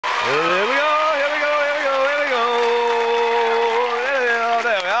Here we go, here we go, here we go, here we go.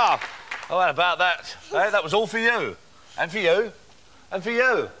 There we are. Oh, how about that? Hey, that was all for you. And for you. And for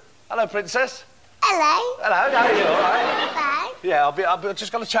you. Hello, Princess. Hello. Hello, how are you, all right? Fine. Yeah, I'll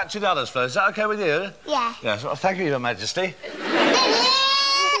just going to chat to the others first. Is that OK with you? Yeah. Yes, well, thank you, Your Majesty.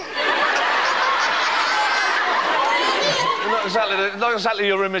 Not exactly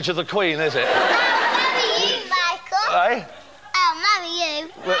your image of the Queen, is it? I'll marry you, Michael. Hey? I'll marry you.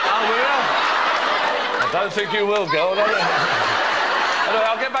 Well, oh, will you? I don't think you will, girl. Anyway,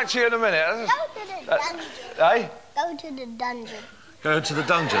 I'll get back to you in a minute. Go to the dungeon. Hey? Go to the dungeon. Go to the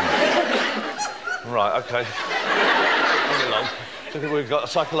dungeon? Right, OK. Come along. I think we've got a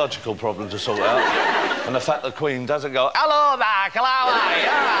psychological problem to sort out. And the fact the Queen doesn't go, hello, Michael, how are you?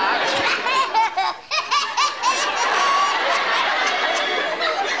 All right.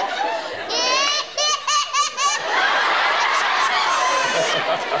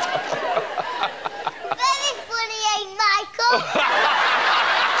 Very funny, eh, Michael?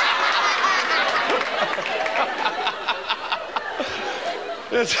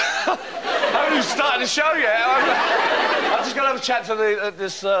 Haven't even started the show yet. I'm just going to have a chat to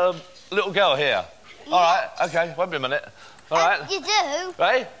this little girl here. Yeah. All right, OK, won't be a minute. All right. You do?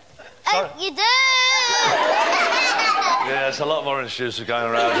 Right? You do? Yeah, it's a lot of orange juice going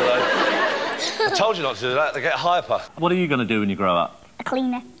around today. I told you not to do that, they get hyper. What are you going to do when you grow up? A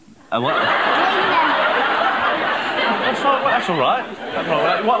cleaner. A what? A cleaner. That's all right. That's all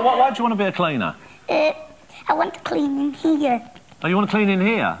right. Why do you want to be a cleaner? I want to clean in here. Oh, you want to clean in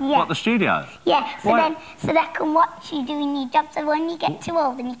here? Yeah. What, the studio? Yeah, so I can watch you doing your job, so when you get too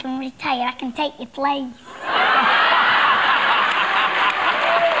old and you can retire, I can take your place.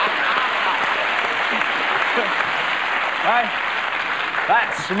 Hey,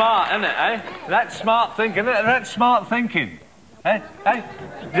 that's smart, isn't it, eh? That's smart thinking, isn't it? That's smart thinking. Hey, hey,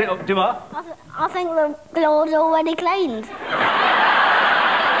 do what? I think the floor's already cleaned.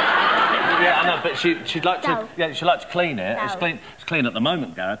 Yeah, I know, but she'd like to. No. Yeah, she'd like to clean it. No. It's clean at the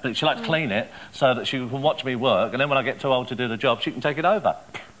moment, Gareth. But she'd like to clean it so that she can watch me work, and then when I get too old to do the job, she can take it over.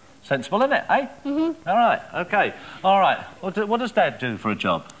 Sensible, isn't it? Eh? All right. OK. All right. What does Dad do for a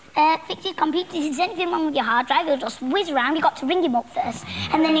job? Fix your computer. If there's anything wrong with your hard drive, he'll just whiz around. You've got to ring him up first,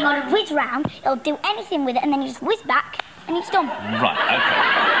 and then you've got to whiz round. He'll do anything with it, and then you just whiz back, and it's done. Right.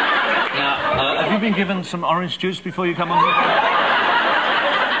 OK. Now, have you been given some orange juice before you come on here?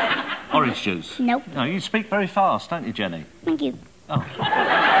 Orange juice? Nope. No, you speak very fast, don't you, Jenny? Thank you. Oh.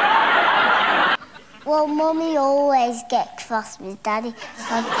 Well, Mummy always gets cross with Daddy.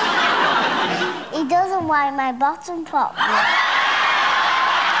 He doesn't wipe my bottom properly.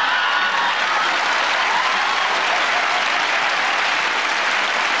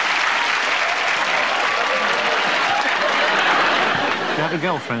 Do you have a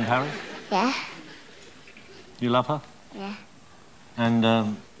girlfriend, Harry? Yeah. You love her? Yeah. And,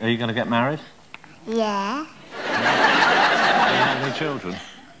 are you going to get married? Yeah. Do you have any children?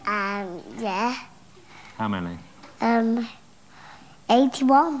 Yeah. How many?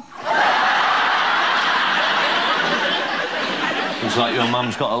 81. Looks like your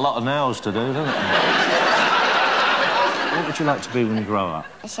mum's got a lot of nails to do, doesn't it? What would you like to be when you grow up?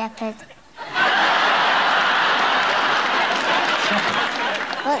 A shepherd. Shepherd?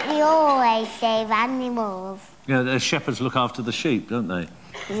 But we always save animals. Yeah, the shepherds look after the sheep, don't they?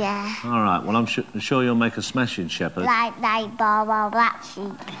 Yeah. All right, well, I'm sure you'll make a smashing shepherd. Like Barrymore black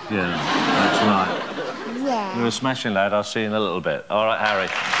sheep. Yeah, that's right. Yeah. You're a smashing lad, I'll see you in a little bit. All right, Harry.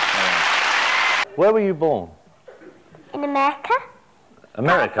 Where were you born? In America.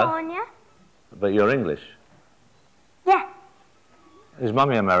 America? California. But you're English. Yeah. Is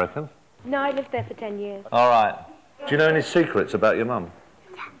Mummy American? No, I lived there for 10 years. All right. Do you know any secrets about your mum?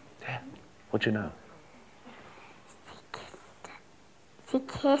 Yeah. What do you know? She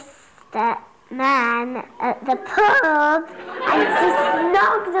kissed that man at the pub and she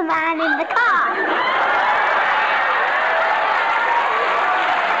snogged the man in the car.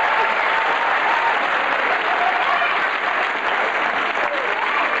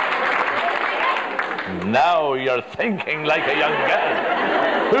 Now you're thinking like a young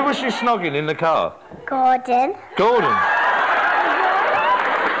girl. Who was she snogging in the car? Gordon. Gordon.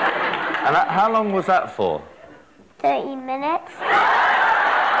 And how long was that for? 30 minutes.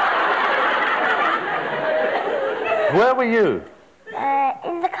 Where were you?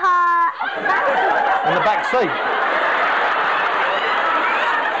 In the car at the back. In the back seat?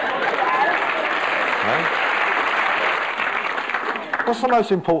 Right. What's the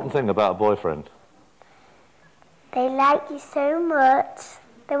most important thing about a boyfriend? They like you so much,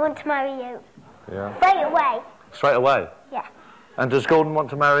 they want to marry you. Yeah. Straight away. Straight away? Yeah. And does Gordon want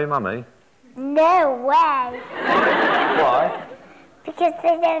to marry Mummy? No way. Why? Because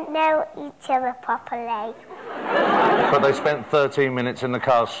they don't know each other properly. But they spent 13 minutes in the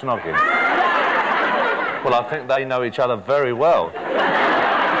car snogging. Well, I think they know each other very well.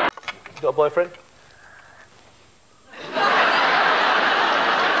 You got a boyfriend?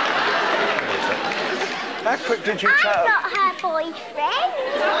 How quick did you chat? I'm not her boyfriend.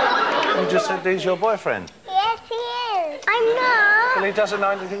 You just said he's your boyfriend. Yes, he is. I'm not. Well, he doesn't know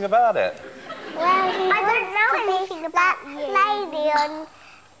anything about it. Well, I don't know anything about that lady on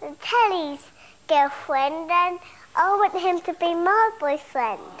the telly's girlfriend, and I want him to be my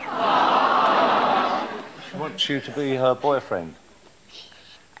boyfriend. She wants you to be her boyfriend.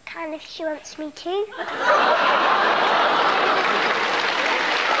 Kind of, she wants me to.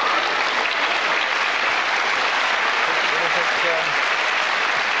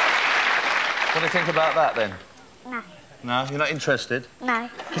 What do you think about that, then? No. No? You're not interested? No.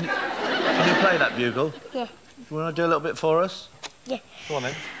 Can you play that bugle? Yeah. You want to do a little bit for us? Yeah. Go on,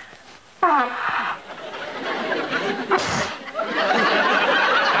 then.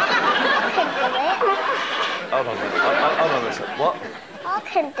 Hold on a minute. Hold on a minute. What? I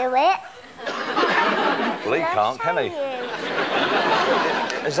can do it. Well, he can't, can he?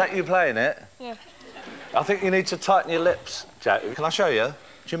 Is that you playing it? Yeah. I think you need to tighten your lips, Jack. Can I show you?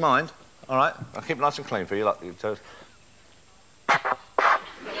 Do you mind? All right. I'll keep it nice and clean for you, like you told.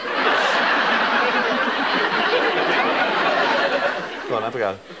 Go on, have a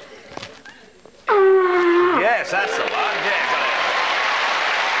go. Yes, that's the one. Yeah, got it.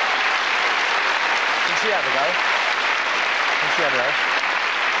 Can she have a go? Can she have a go?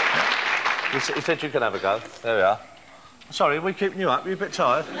 You said you can have a go. There we are. Sorry, we keeping you up. You're a bit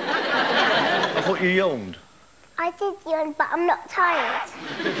tired. I thought you yawned. I did yawn, but I'm not tired.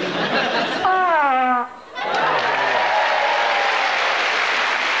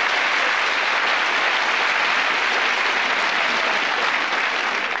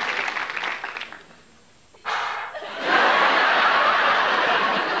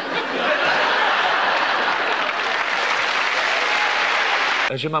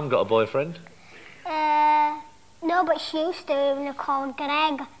 Has your mum got a boyfriend? No, but she used to, and they're called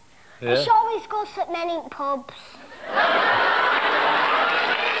Greg. Yeah? She always goes to many pubs.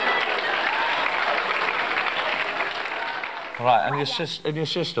 Right, and your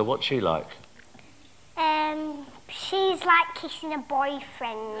sister, what's she like? She's like kissing her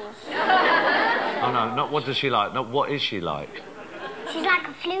boyfriends. Oh no, not what does she like? No, what is she like? She's like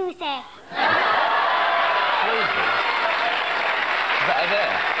a floozy. Is that her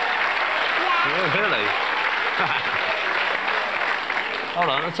there? Yeah. Really? Hold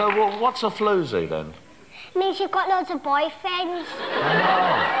on, so what's a floozy then? It means you've got loads of boyfriends.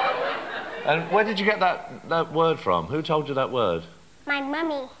 Oh. And where did you get that word from? Who told you that word? My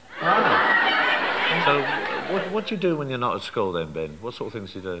mummy. Oh. So, what do you do when you're not at school then, Ben? What sort of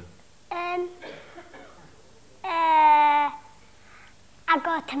things do you do? I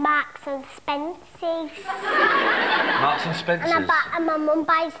go to Marks and Spencer's. Marks and Spencer's? And my mum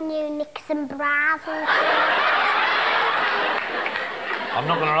buys new knicks and bras and stuff. I'm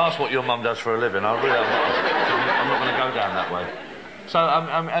not going to ask what your mum does for a living. I'm not going to go down that way. So,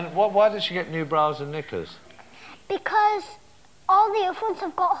 and why did she get new bras and knickers? Because all the other ones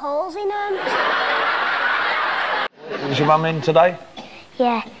have got holes in them. Is your mum in today?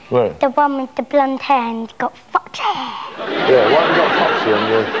 Yeah. Where? The one with the blonde hair and got foxy hair. Yeah, why have you got Foxy on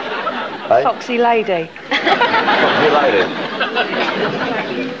you? Hey? Foxy lady. Foxy lady.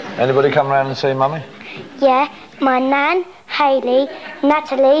 Anybody come round and see Mummy? Yeah, my nan, Hayley,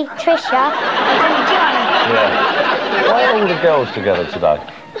 Natalie, Trisha, and Johnny. Yeah. Why are all the girls together today?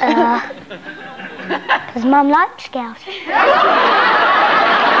 Because Mum likes girls. Well,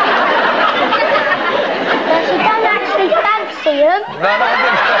 she don't actually fancy them. No, I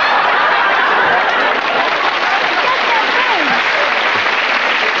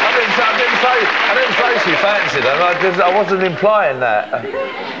didn't say she fancied them. I wasn't implying that.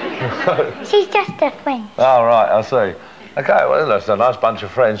 She's just a friend. Oh, right, I see. OK, well, that's a nice bunch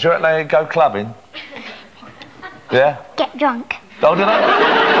of friends. Do you reckon they go clubbing? Yeah? Get drunk. Oh, do they?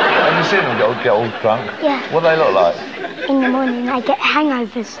 Have you seen them get all drunk? Yeah. What do they look like? In the morning, they get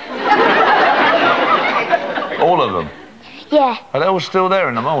hangovers. All of them? Yeah. Are they all still there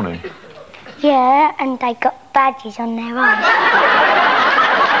in the morning? Yeah, and they got badges on their eyes.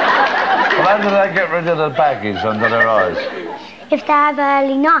 Well, how do they get rid of the baggies under their eyes? If they have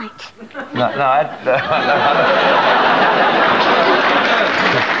early night. No.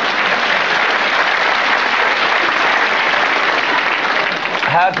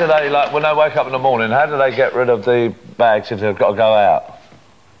 How do they, like, when they wake up in the morning, how do they get rid of the bags if they've got to go out?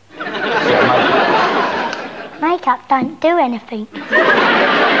 Makeup don't do anything.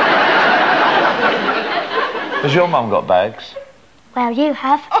 Has your mum got bags? Well, you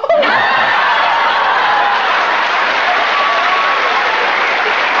have.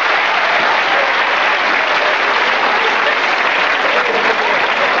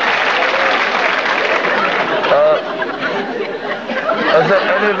 Has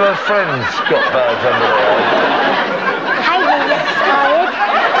any of her friends got bags under their eyes? Hayley looks tired.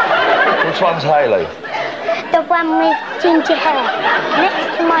 Which one's Hayley? The one with ginger hair.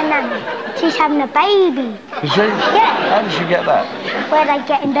 Next to my nanny. She's having a baby. Is she? Yeah. How did she get that? Where they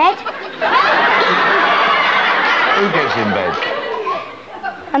get in bed. Who gets in bed?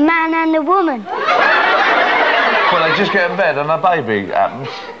 A man and a woman. Well, they just get in bed and a baby happens.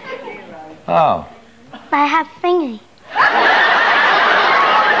 Oh. They have thingy.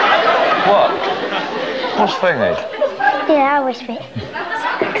 What? What's thingy? Yeah, I wish it.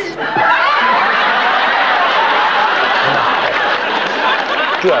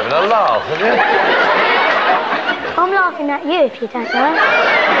 You're having a laugh, aren't you? I'm laughing at you if you don't know.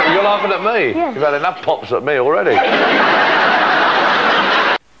 You're laughing at me? Yeah. You've had enough pops at me already.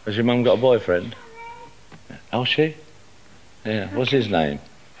 Has your mum got a boyfriend? Oh, she? Yeah. What's his name?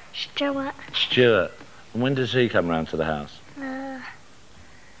 Stuart. Stuart. And when does he come round to the house?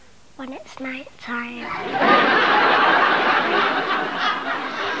 When it's night time.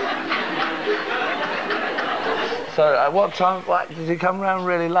 So, at what time? What, does he come round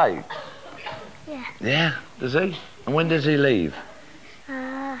really late? Yeah. Yeah, does he? And when does he leave?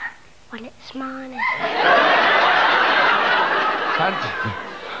 When it's morning.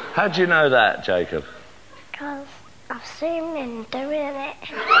 How do you know that, Jacob? Because I've seen him doing it.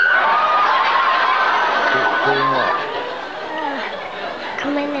 Doing what?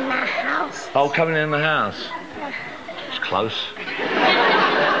 Coming in the house. Oh, coming in the house. Yeah. It's close.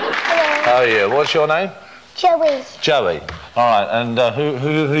 Hello. How are you? What's your name? Joey. Joey. All right, and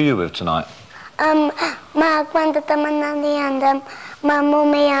who are you with tonight? My granddad and my nanny and my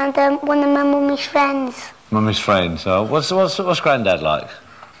mummy and one of my mummy's friends. Mummy's friends. Oh, what's Grandad like?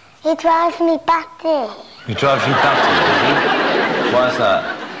 He drives me batty. He drives you batty, does he? Why is that?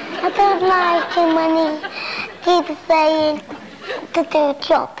 I don't like him when he keeps saying to do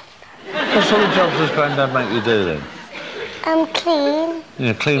jobs. What sort of jobs does Grandad make you do then? Clean.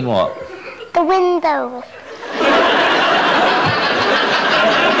 Yeah, clean what? The windows.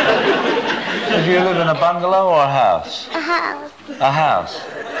 Do you live in a bungalow or a house? A house. A house.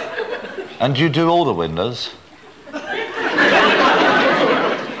 And do you do all the windows?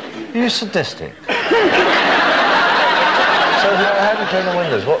 You're sadistic. So how do you clean the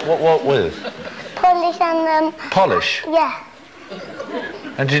windows? What with? Polish and Polish? Yeah.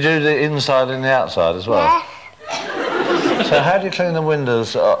 And do you do the inside and the outside as well? Yes. So how do you clean the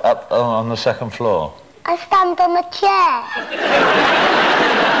windows up on the second floor? I stand on a chair.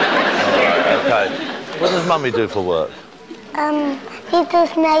 OK. What does Mummy do for work? He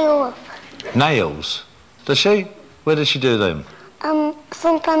does nails. Nails? Does she? Where does she do them?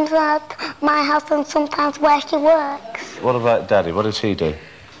 Sometimes at my house and sometimes where she works. What about Daddy? What does he do?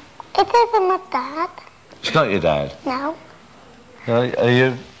 It isn't my dad. It's not your dad? No. Are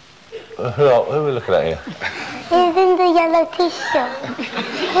you... Who are we looking at here? He's in the yellow t-shirt.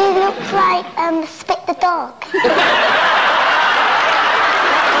 He looks like Spit the dog.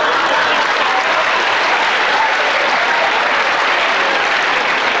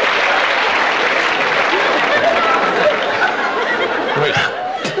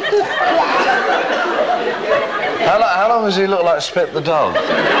 How long does he look like Spit the dog?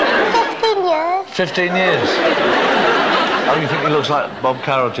 15 years. 15 years? Oh, you think he looks like Bob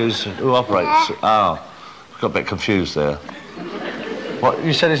Carroll's who operates? Yeah. Oh, got a bit confused there. What,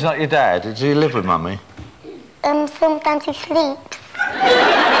 you said he's not your dad? Does he live with Mummy? Sometimes he sleeps. Oh,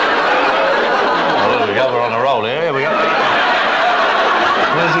 there we go, we're on a roll here. Here we go.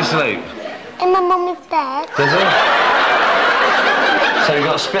 Where does he sleep? In my mummy's bed. Does he? So you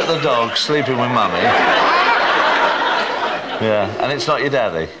got Spit the dog sleeping with Mummy? Yeah, and it's not your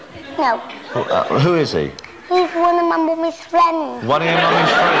daddy? No. Who is he? He's one of my mummy's friends. One of your Mummy's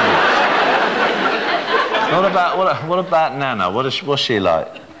friends? What about Nana? What's she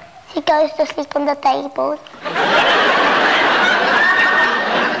like? She goes to sleep on the table.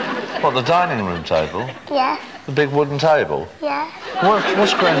 What, the dining room table? Yes. The big wooden table? Yes.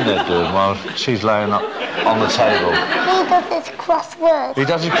 What's Grandad doing while she's laying up on the table? He does his crossword. He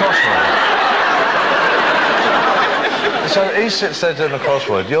does his crossword? So he sits there doing the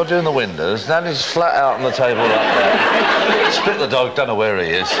crossword, you're doing the windows, Nanny's flat out on the table up there. Spit the dog, don't know where he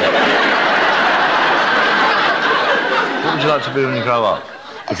is. What would you like to be when you grow up?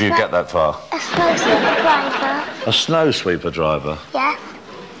 If you get that far? A snow sweeper driver. A snow sweeper driver? Yeah.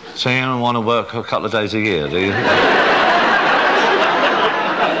 So you don't want to work a couple of days a year, do you?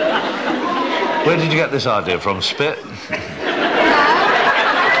 Where did you get this idea from? Spit? No.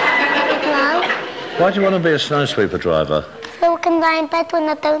 Why do you want to be a snow sweeper driver? So I can lie in bed when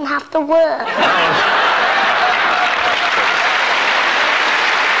I don't have to work.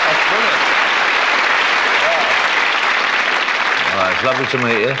 That's brilliant. All right, it's lovely to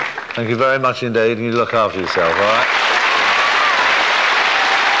meet you. Thank you very much indeed, and you look after yourself, all right?